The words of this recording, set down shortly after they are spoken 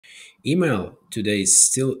Email today is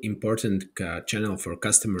still important channel for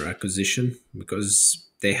customer acquisition because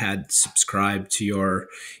they had subscribed to your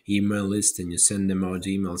email list and you send them out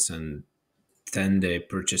emails and then they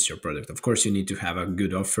purchase your product. Of course, you need to have a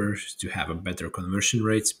good offer to have a better conversion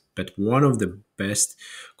rates, but one of the best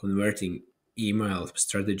converting email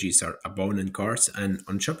strategies are abandoned carts. And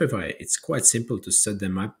on Shopify, it's quite simple to set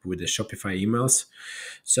them up with the Shopify emails.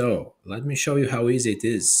 So let me show you how easy it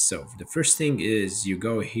is. So the first thing is you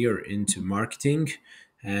go here into marketing,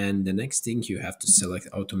 and the next thing you have to select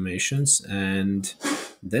automations, and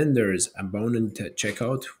then there is abandoned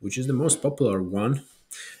checkout, which is the most popular one.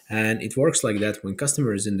 And it works like that: when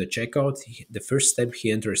customer is in the checkout, the first step,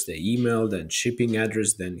 he enters the email, then shipping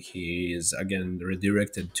address, then he is again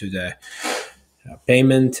redirected to the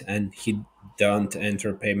payment, and he don't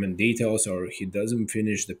enter payment details or he doesn't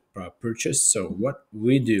finish the purchase. So what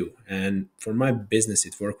we do, and for my business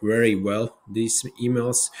it worked very well, these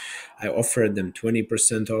emails, I offered them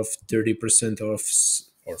 20% off, 30% off,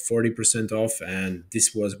 or 40% off, and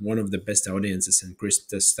this was one of the best audiences in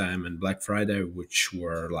Christmas time and Black Friday, which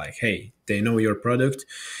were like, hey, they know your product,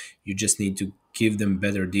 you just need to give them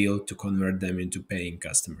better deal to convert them into paying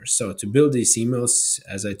customers. So to build these emails,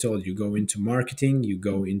 as I told you, go into marketing, you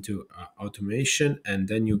go into automation, and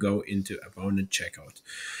then you go into abandoned checkout.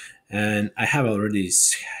 And I have already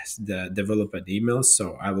the developed emails,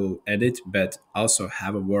 so I will edit, but also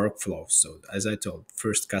have a workflow. So as I told,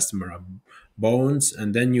 first customer bones,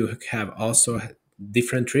 and then you have also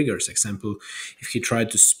different triggers. Example, if he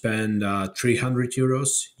tried to spend 300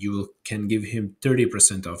 euros, you can give him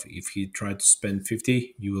 30% off. If he tried to spend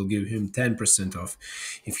 50, you will give him 10% off.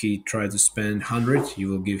 If he tried to spend 100, you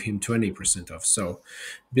will give him 20% off. So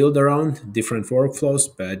build around different workflows,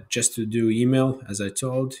 but just to do email, as I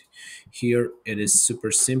told, here it is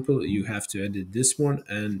super simple. You have to edit this one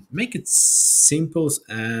and make it simple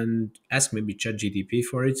and ask maybe ChatGPT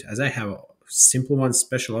for it. As I have a simple one,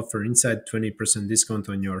 special offer inside, 20% discount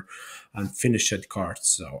on your unfinished cart.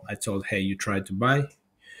 So I told, hey, you try to buy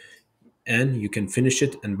and you can finish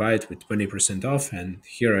it and buy it with 20% off. And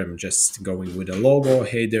here I'm just going with a logo.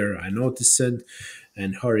 Hey there, I noticed it,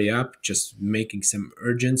 and hurry up, just making some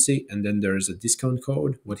urgency. And then there is a discount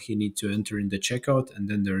code, what he need to enter in the checkout. And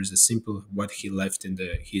then there is a simple what he left in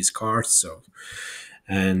his cart. So,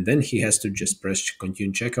 and then he has to just press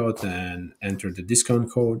continue checkout and enter the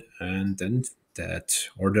discount code, and then that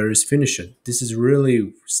order is finished. This is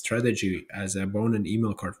really strategy as a bone and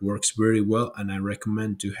email cart works very well, and I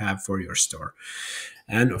recommend to have for your store.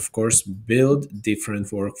 And of course, build different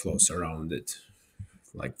workflows around it,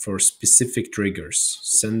 like for specific triggers.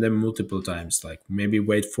 Send them multiple times, like maybe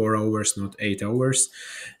wait 4 hours, not 8 hours,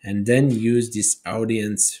 and then use this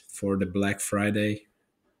audience for the Black Friday,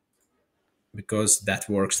 because that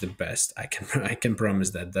works the best. I can promise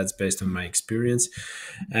that. That's based on my experience.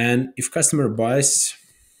 And if customer buys,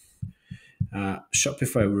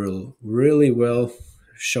 Shopify will really well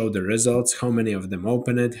show the results, how many of them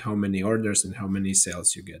open it, how many orders, and how many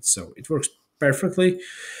sales you get. So it works perfectly.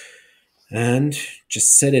 And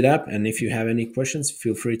just set it up. And if you have any questions,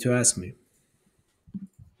 feel free to ask me.